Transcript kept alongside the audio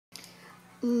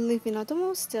Luffy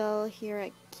Notomo still here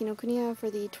at Kinokuniya for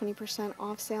the 20%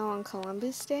 off sale on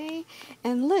Columbus Day.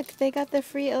 And look, they got the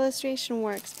free illustration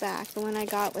works back, the one I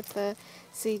got with the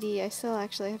CD. I still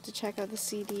actually have to check out the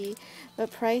CD. The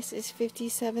price is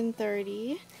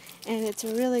 $57.30, and it's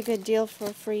a really good deal for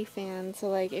a free fan. So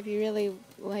like, if you really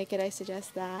like it, I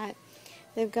suggest that.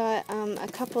 They've got a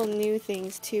couple new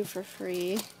things too for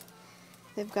free.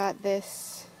 They've got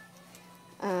this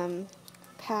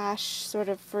Pash sort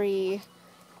of free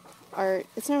art.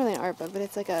 It's not really an art book, but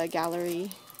it's like a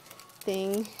gallery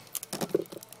thing.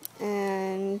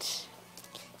 And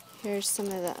here's some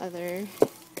of the other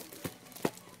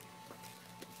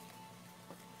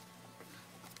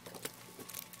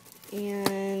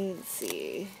and let's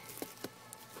see.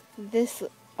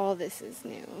 All this is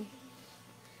new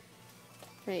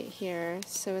right here.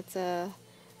 So it's a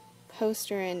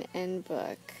poster and end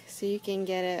book. So you can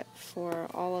get it for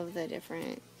all of the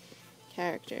different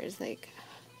characters like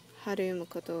Haru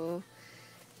Makoto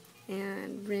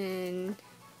and Rin,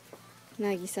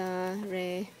 Nagisa,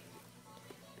 Rei.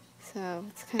 So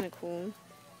it's kind of cool.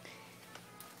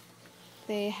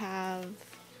 They have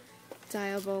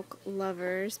Dialbook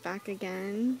Lovers back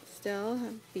again, still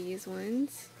have these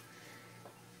ones.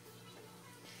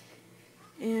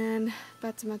 And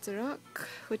Batsumatsu Rock,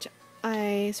 which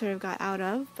I sort of got out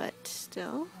of, but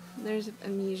still. There's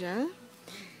Amnesia.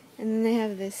 And then they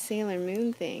have this Sailor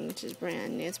Moon thing, which is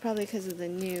brand new. It's probably because of the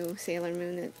new Sailor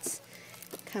Moon that's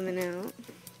coming out.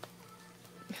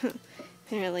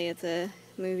 Apparently it's a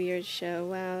movie or show.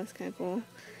 Wow, that's kind of cool.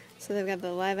 So they've got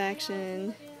the live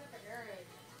action.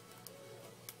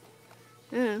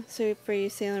 I don't know, so for you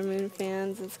Sailor Moon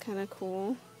fans, it's kind of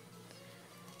cool.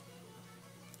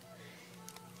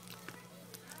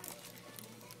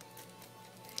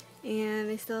 And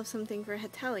they still have something for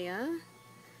Hetalia.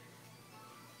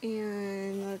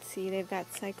 And let's see, they've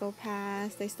got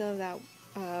Psychopass. They still have that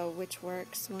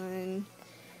Witchworks one.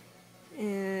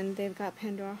 And they've got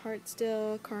Pandora Heart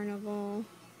still, Carnival,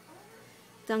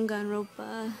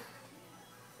 Danganronpa,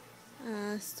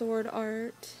 Sword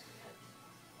Art.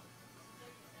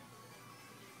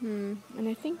 And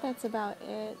I think that's about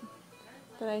it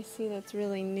that I see that's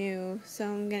really new. So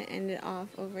I'm going to end it off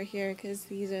over here because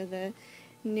these are the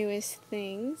newest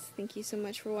things. Thank you so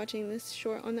much for watching this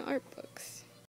short on the art books.